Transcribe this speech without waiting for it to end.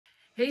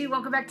Hey,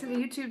 welcome back to the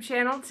YouTube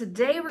channel.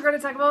 Today we're going to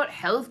talk about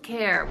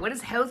healthcare. What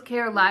is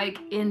healthcare like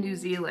in New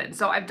Zealand?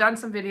 So I've done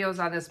some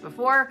videos on this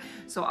before,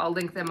 so I'll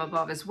link them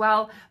above as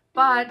well.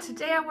 But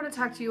today I want to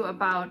talk to you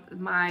about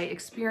my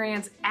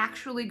experience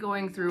actually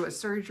going through a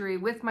surgery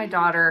with my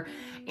daughter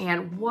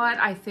and what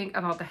I think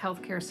about the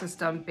healthcare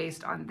system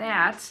based on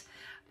that.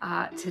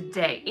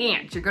 Today.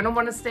 And you're going to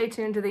want to stay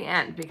tuned to the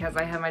end because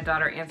I have my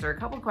daughter answer a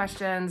couple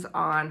questions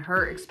on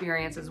her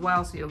experience as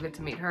well, so you'll get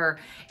to meet her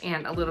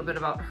and a little bit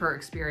about her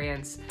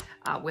experience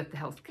with the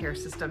healthcare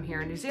system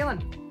here in New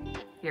Zealand.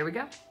 Here we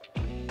go.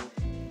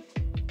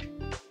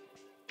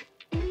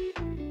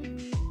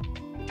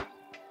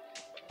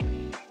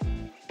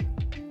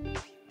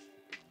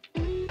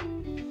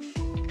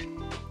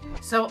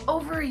 So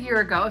over a year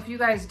ago, if you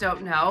guys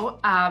don't know,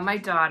 my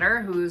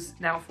daughter, who's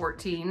now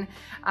 14,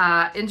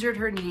 injured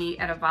her knee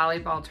at a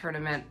volleyball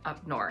tournament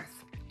up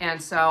north.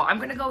 And so I'm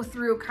gonna go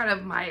through kind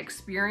of my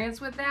experience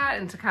with that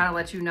and to kind of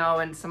let you know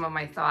and some of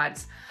my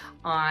thoughts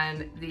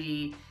on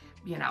the,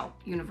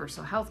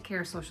 universal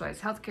healthcare,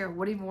 socialized healthcare,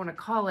 whatever you wanna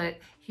call it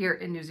here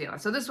in New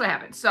Zealand. So this is what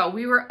happened. So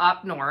we were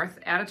up north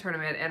at a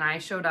tournament and I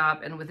showed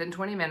up and within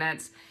 20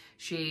 minutes,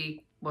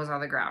 she was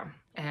on the ground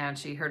and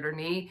she hurt her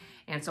knee.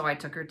 And so I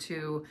took her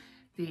to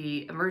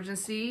the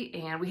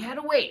emergency and we had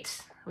to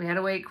wait. We had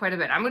to wait quite a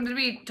bit. I'm going to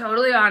be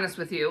totally honest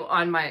with you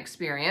on my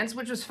experience,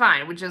 which was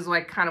fine, which is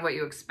like kind of what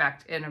you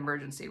expect in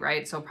emergency,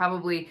 right? So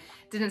probably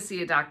didn't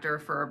see a doctor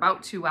for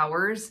about 2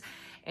 hours.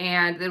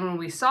 And then when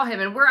we saw him,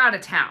 and we're out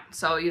of town.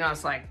 So,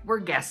 it's like, we're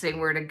guessing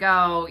where to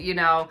go,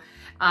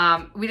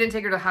 we didn't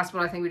take her to the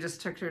hospital. I think we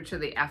just took her to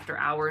the after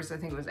hours. I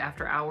think it was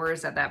after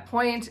hours at that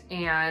point.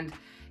 And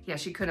yeah,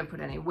 she couldn't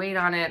put any weight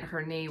on it,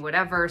 her knee,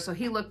 whatever. So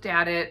he looked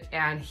at it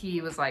and he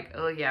was like,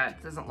 oh yeah,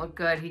 it doesn't look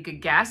good. He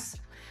could guess,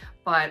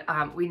 but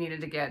we needed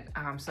to get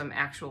some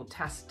actual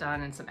tests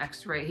done and some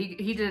x-ray.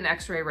 He did an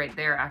x-ray right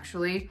there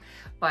actually,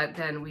 but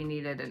then we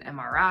needed an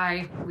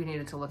MRI. We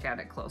needed to look at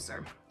it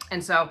closer.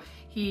 And so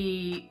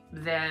he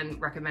then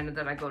recommended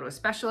that I go to a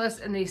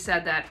specialist and he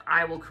said that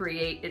I will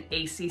create an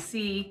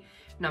ACC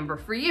number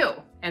for you.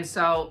 And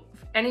so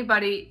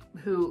anybody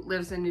who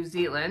lives in New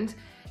Zealand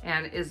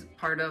and is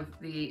part of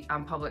the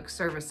public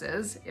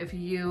services, if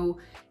you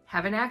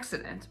have an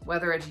accident,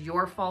 whether it's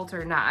your fault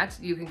or not,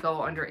 you can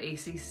go under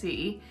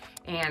ACC,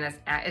 and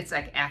it's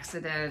like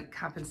accident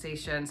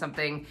compensation,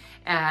 something.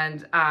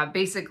 And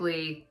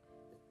basically,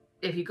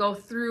 if you go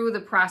through the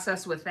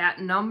process with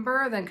that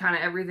number, then kind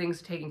of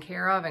everything's taken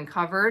care of and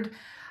covered.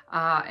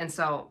 And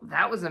so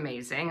that was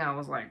amazing. I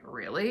was like,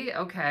 really?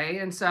 Okay.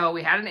 And so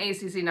we had an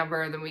ACC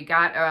number, then we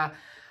got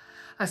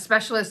a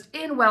specialist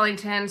in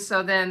Wellington.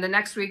 So then the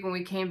next week when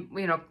we came,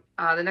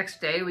 the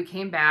next day we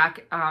came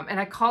back and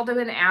I called them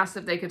and asked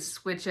if they could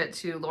switch it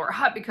to Lower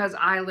Hutt because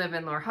I live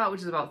in Lower Hutt,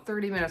 which is about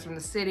 30 minutes from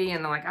the city.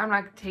 And they're like, I'm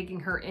not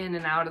taking her in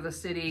and out of the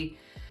city,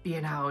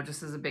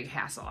 just as a big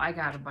hassle. I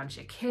got a bunch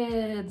of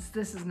kids.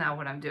 This is not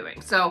what I'm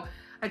doing. So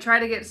I tried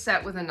to get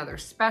set with another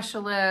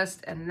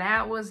specialist and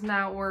that was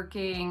not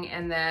working.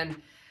 And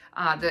then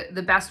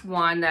the best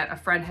one that a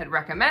friend had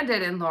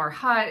recommended in Lower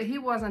Hutt, he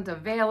wasn't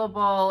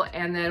available,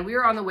 and then we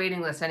were on the waiting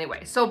list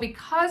anyway. So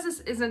because this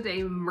isn't an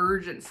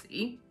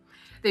emergency,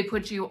 they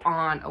put you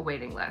on a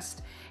waiting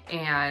list,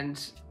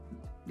 and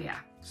yeah,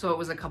 so it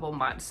was a couple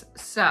months.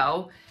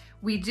 So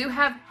we do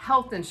have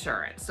health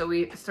insurance. So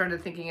we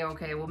started thinking,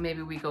 okay, well,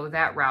 maybe we go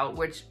that route,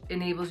 which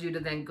enables you to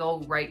then go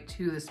right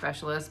to the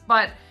specialist.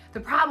 But the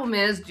problem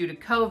is, due to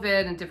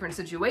COVID and different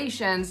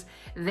situations,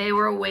 they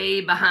were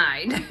way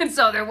behind. And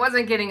so there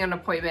wasn't getting an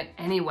appointment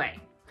anyway.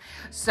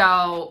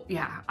 So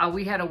yeah,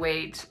 we had to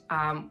wait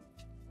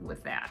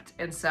with that.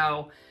 And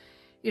so,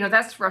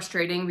 that's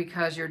frustrating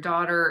because your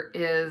daughter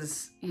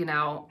is,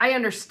 I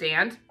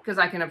understand because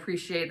I can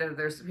appreciate that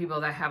there's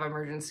people that have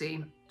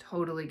emergency,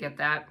 totally get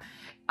that.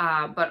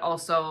 But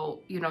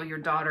also, your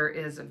daughter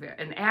is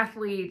an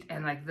athlete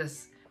and like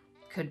this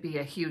could be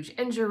a huge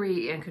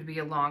injury and could be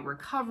a long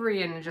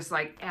recovery, and just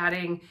like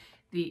adding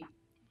the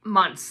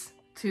months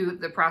to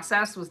the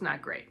process was not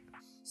great.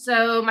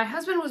 So my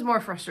husband was more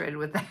frustrated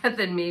with that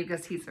than me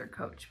because he's their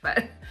coach,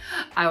 but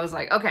I was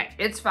like, okay,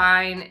 it's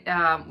fine.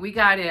 We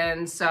got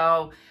in.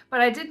 So,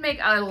 but I did make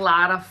a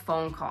lot of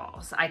phone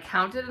calls. I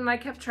counted and I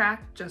kept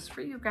track just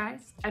for you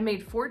guys. I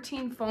made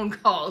 14 phone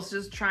calls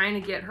just trying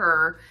to get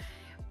her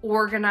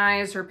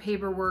organized, her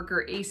paperwork,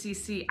 or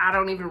ACC. I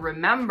don't even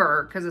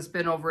remember because it's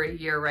been over a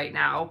year right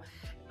now.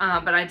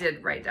 But I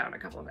did write down a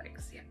couple of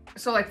things. Yeah.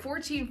 So like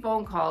 14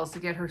 phone calls to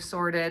get her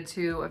sorted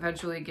to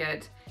eventually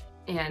get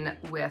in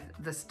with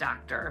this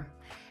doctor.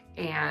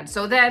 And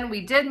so then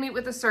we did meet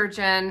with the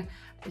surgeon.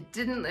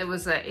 It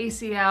was an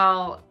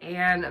ACL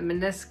and a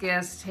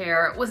meniscus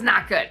tear. It was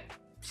not good.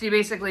 She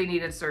basically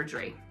needed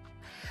surgery.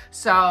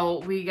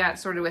 So we got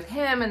sorted with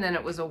him, and then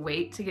it was a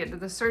wait to get to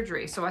the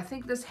surgery. So I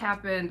think this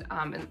happened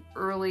in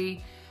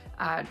early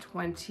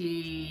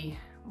 2021.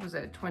 Was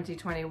it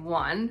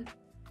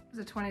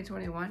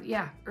 2021?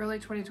 Yeah, early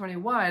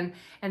 2021.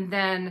 And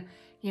then,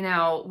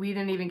 we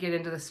didn't even get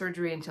into the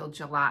surgery until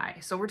July.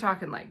 So we're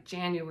talking like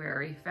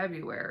January,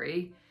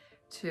 February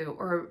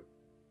or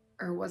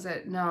or was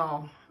it,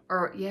 no,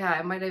 or yeah,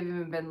 it might have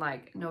even been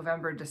like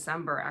November,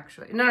 December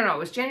actually. No, it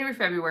was January,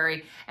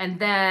 February, and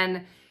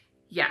then,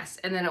 yes,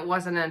 and then it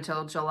wasn't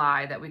until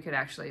July that we could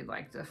actually,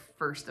 like the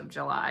 1st of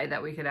July,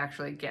 that we could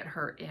actually get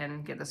her in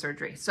and get the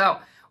surgery. So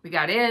we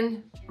got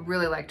in,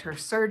 really liked her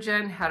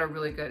surgeon, had a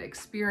really good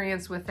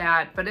experience with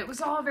that, but it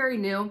was all very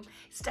new.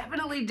 It's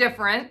definitely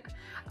different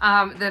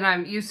than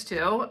I'm used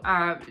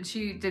to.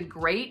 She did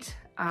great.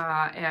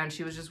 And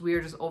she was just, we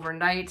were just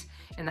overnight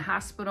in the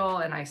hospital,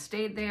 and I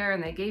stayed there,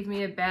 and they gave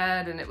me a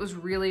bed, and it was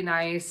really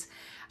nice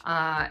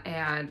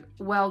and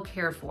well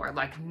cared for,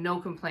 like no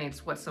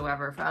complaints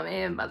whatsoever from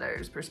a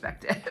mother's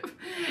perspective.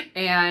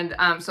 And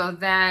so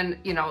then,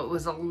 you know, it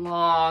was a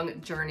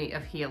long journey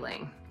of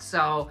healing.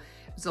 So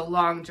it was a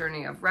long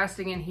journey of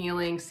resting and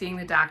healing, seeing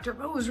the doctor,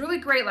 but it was really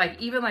great. Like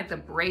even like the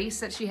brace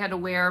that she had to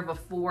wear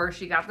before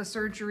she got the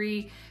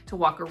surgery to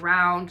walk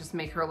around, just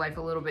make her life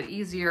a little bit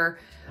easier.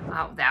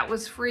 That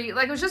was free.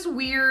 Like it was just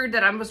weird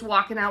that I'm just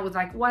walking out with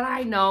like what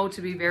I know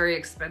to be very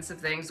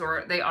expensive things,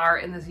 or they are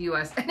in the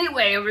US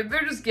anyway,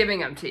 they're just giving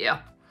them to you.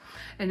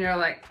 And you're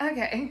like,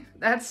 okay,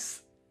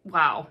 that's,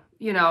 wow.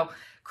 You know,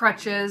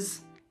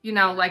 crutches, you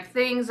know, like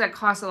things that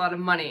cost a lot of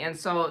money. And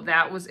so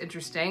that was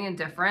interesting and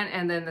different.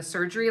 And then the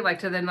surgery, like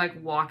to then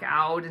like walk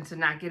out and to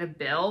not get a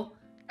bill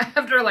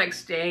after like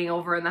staying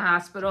over in the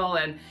hospital,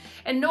 and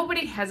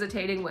nobody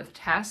hesitating with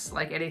tests,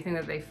 like anything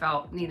that they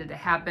felt needed to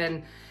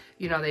happen.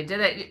 You know, they did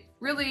it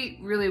really,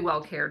 really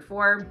well cared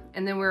for.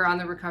 And then we were on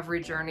the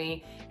recovery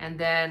journey. And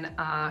then,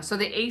 so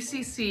the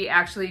ACC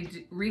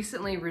actually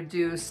recently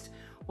reduced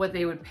what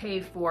they would pay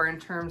for in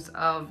terms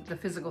of the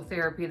physical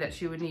therapy that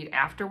she would need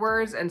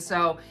afterwards. And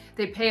so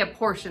they pay a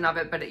portion of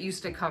it, but it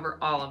used to cover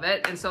all of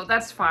it. And so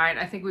that's fine.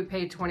 I think we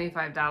paid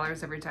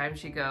 $25 every time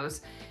she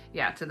goes,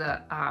 yeah, to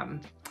the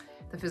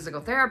physical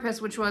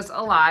therapist, which was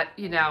a lot,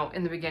 you know,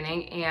 in the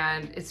beginning.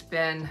 And it's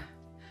been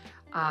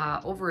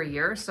over a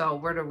year. So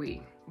where are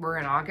we? We're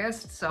in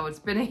August. So it's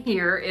been a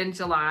year in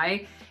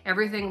July.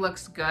 Everything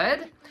looks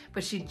good,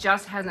 but she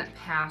just hasn't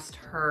passed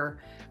her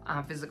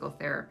physical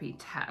therapy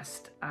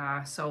test.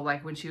 So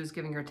like when she was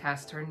giving her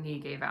test, her knee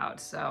gave out.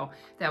 So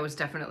that was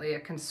definitely a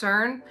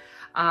concern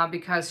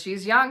because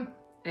she's young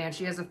and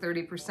she has a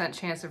 30%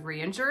 chance of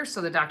re-injure.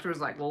 So the doctor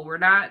was like, well, we're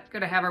not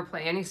gonna have her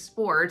play any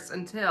sports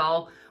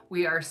until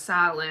we are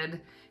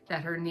solid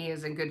that her knee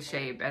is in good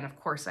shape. And of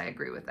course I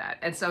agree with that.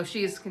 And so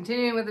she's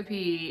continuing with the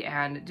PE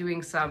and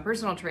doing some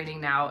personal training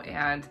now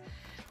and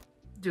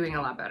doing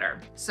a lot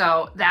better.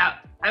 So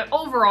that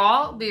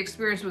overall, the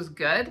experience was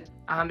good.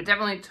 It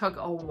definitely took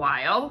a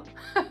while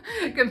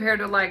compared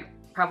to like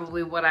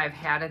probably what I've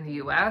had in the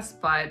US,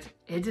 but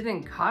it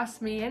didn't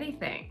cost me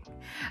anything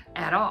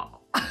at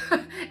all.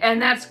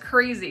 And that's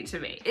crazy to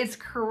me. It's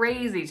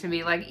crazy to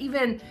me. Like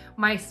even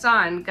my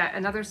son got,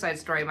 another side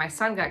story, my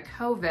son got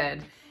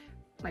COVID,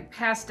 like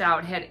passed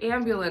out, had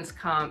ambulance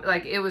come,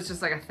 like it was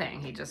just like a thing.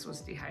 He just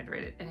was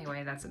dehydrated.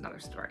 Anyway, that's another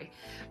story.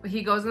 But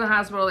he goes in the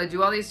hospital, they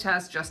do all these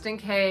tests just in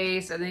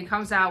case, and then he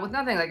comes out with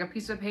nothing, like a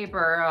piece of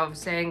paper of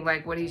saying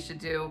like what he should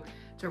do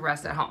to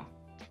rest at home.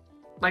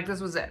 Like this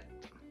was it.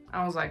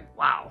 I was like,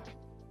 wow.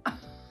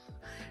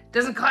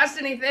 Doesn't cost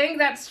anything?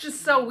 That's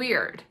just so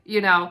weird,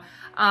 you know?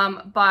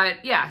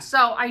 But yeah,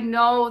 so I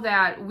know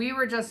that we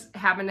were just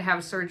happened to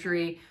have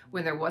surgery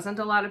when there wasn't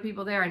a lot of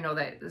people there. I know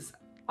that it's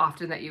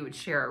often that you would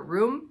share a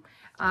room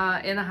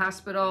in the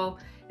hospital.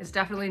 It's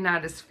definitely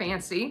not as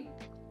fancy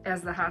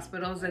as the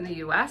hospitals in the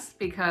US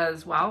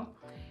because, well,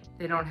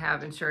 they don't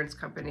have insurance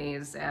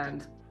companies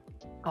and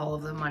all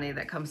of the money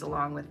that comes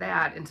along with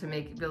that into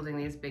building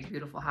these big,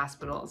 beautiful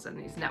hospitals and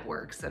these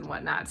networks and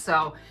whatnot.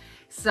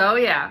 So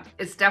yeah,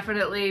 it's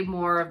definitely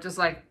more of just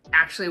like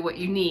actually what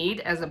you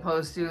need as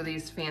opposed to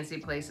these fancy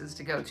places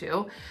to go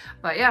to.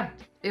 But yeah,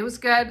 it was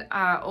good.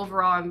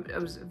 Overall, I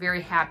was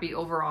very happy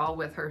overall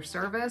with her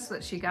service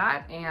that she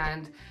got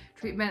and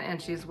treatment,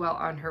 and she's well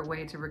on her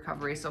way to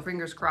recovery. So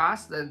fingers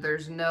crossed that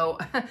there's no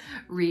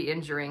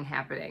re-injuring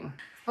happening.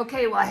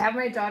 Okay, well, I have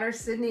my daughter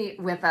Sydney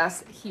with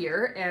us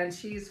here, and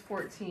she's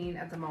 14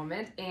 at the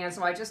moment. And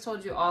so I just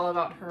told you all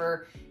about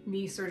her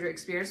knee surgery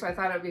experience. So I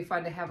thought it would be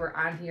fun to have her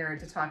on here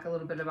to talk a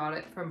little bit about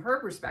it from her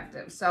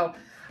perspective. So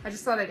I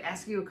just thought I'd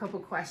ask you a couple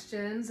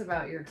questions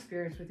about your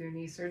experience with your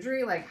knee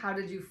surgery. Like, how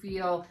did you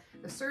feel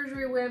the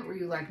surgery went? Were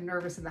you like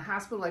nervous in the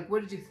hospital? Like,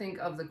 what did you think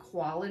of the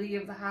quality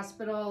of the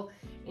hospital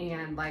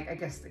and like, I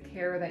guess the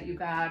care that you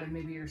got and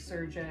maybe your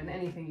surgeon,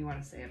 anything you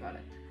want to say about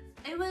it?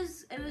 It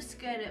was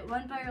good. It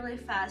went by really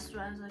fast.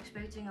 I was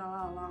expecting a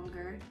lot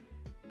longer.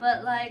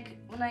 But like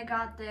when I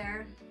got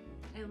there,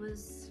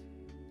 it's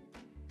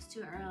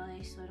too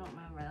early, so I don't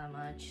remember that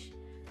much.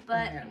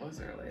 But yeah, it was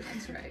early,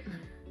 that's right.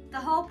 The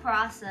whole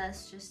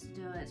process just to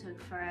do it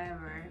took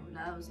forever.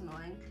 That was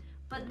annoying.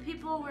 But the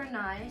people were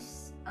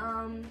nice.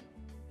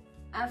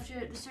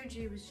 After the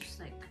surgery was just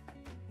like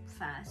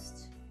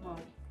fast. Well,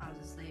 I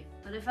was asleep,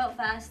 but it felt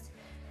fast.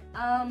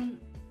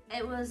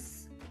 It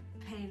was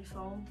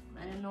painful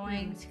and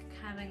annoying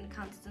having to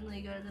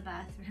constantly go to the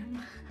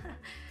bathroom.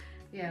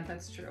 Yeah,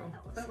 that's true.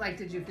 But like,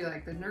 did you feel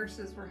like the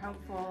nurses were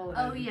helpful?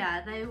 Oh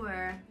yeah, they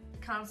were.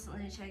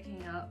 constantly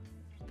checking up.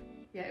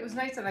 Yeah, it was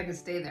nice that I could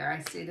stay there.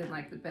 I stayed in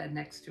like the bed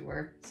next to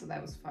her, so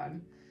that was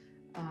fun.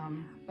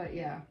 But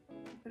yeah,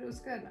 but it was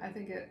good. I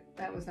think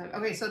that was nice.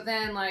 Okay, so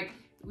then like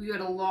we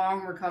had a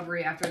long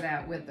recovery after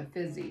that with the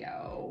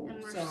physio.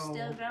 And we're still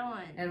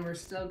going. And we're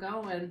still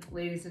going,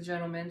 ladies and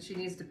gentlemen. She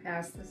needs to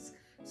pass this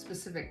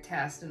specific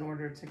test in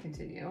order to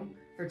continue,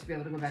 or to be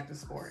able to go back to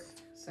sport.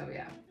 So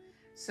yeah.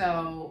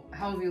 So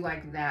how have you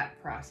liked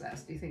that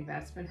process? Do you think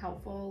that's been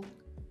helpful?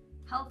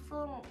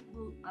 Helpful?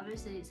 Well,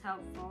 obviously it's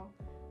helpful.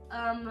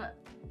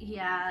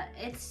 Yeah,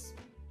 it's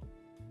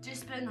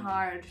just been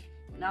hard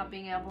not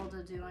being able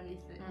to do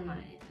anything,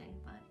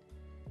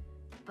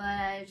 but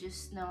I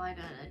just know I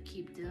gotta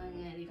keep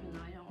doing it even though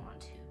I don't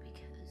want to,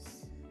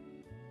 because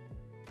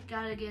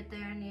gotta get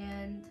there in the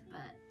end.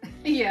 But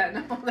yeah,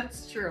 no,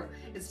 that's true.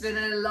 It's been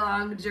a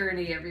long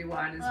journey,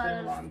 everyone. It's been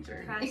a long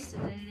journey.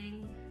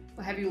 Procrastinating.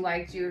 Well, have you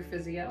liked your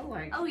physio?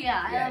 Like, oh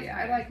yeah,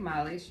 I like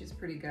Molly. She's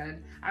pretty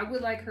good. I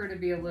would like her to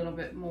be a little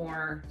bit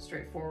more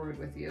straightforward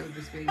with you,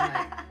 just being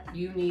like,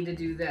 you need to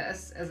do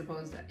this, as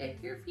opposed to if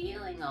you're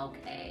feeling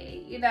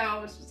okay. You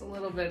know, it's just a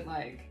little bit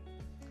like.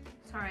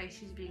 Sorry,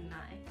 she's being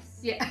nice.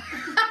 Yeah.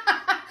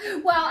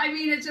 Well, I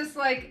mean, it's just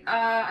like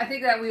I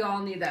think that we all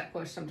need that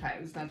push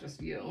sometimes, not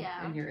just you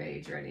and your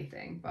age or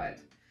anything, but.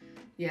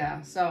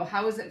 Yeah, so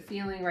how is it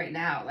feeling right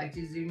now? Like,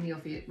 does your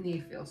knee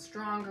feel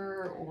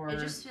stronger, or? It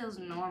just feels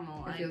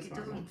normal. It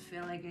doesn't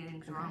feel like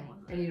anything's wrong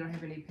with it. And you don't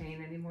have any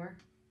pain anymore?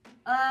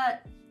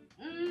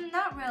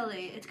 Not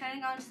really. It's kind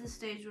of gone to the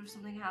stage where if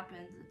something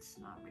happens, it's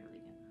not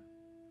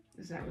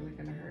really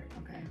gonna hurt.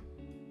 Okay.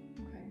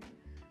 Okay.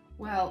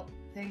 Well,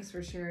 thanks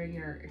for sharing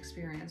your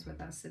experience with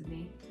us,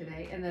 Sydney,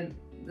 today. And then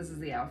this is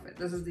the outfit.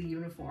 This is the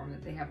uniform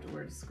that they have to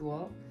wear to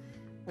school.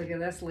 Look at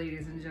this,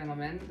 ladies and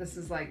gentlemen. This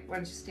is like, why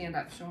don't you stand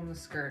up, show them the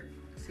skirt,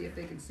 see if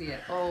they can see it.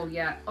 Oh,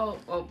 yeah. Oh,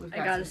 we've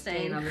got some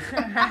stain on this.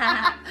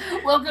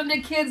 Welcome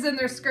to kids in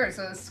their skirts.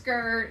 So the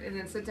skirt, and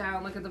then sit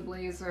down, look at the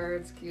blazer.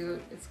 It's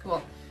cute. It's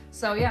cool.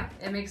 So yeah,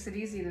 it makes it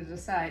easy to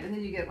decide. And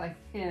then you get like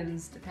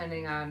pins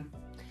depending on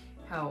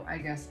how, I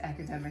guess,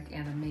 academic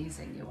and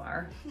amazing you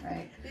are,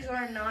 right? These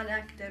are not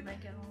academic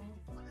at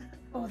all.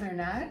 Oh, they're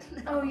not?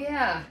 Oh,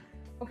 yeah.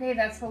 Okay,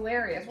 that's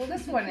hilarious. Well,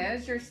 this one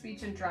is your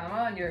speech and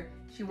drama, and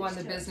she won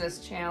the business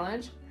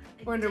challenge.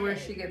 Wonder where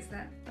she gets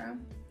that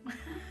from.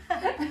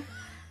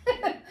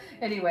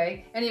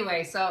 Anyway,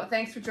 so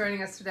thanks for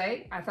joining us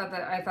today. I thought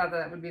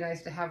that would be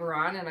nice to have her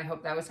on, and I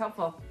hope that was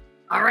helpful.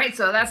 All right,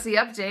 so that's the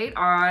update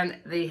on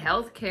the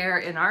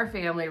healthcare in our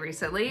family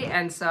recently.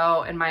 And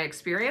so in my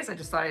experience, I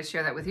just thought I'd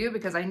share that with you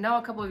because I know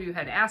a couple of you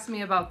had asked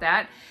me about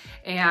that.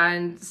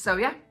 And so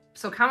yeah.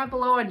 So comment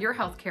below on your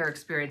healthcare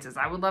experiences.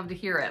 I would love to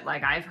hear it.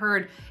 Like, I've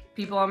heard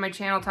people on my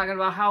channel talking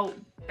about how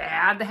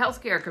bad the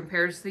healthcare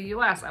compares to the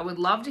US. I would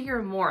love to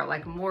hear more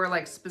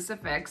like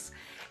specifics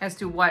as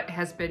to what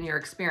has been your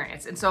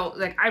experience. And so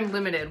like, I'm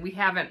limited. We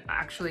haven't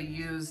actually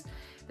used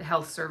the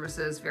health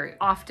services very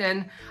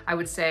often. I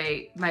would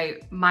say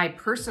my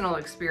personal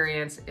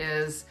experience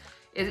is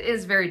it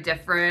is very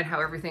different how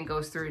everything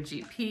goes through a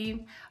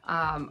GP.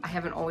 I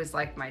haven't always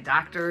liked my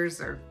doctors,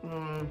 or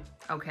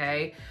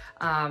okay,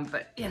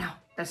 but you know,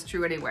 that's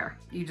true anywhere.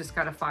 You just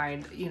gotta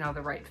find, you know,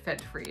 the right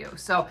fit for you.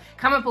 So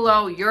comment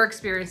below your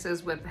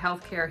experiences with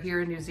healthcare here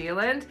in New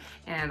Zealand,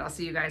 and I'll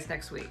see you guys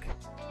next week.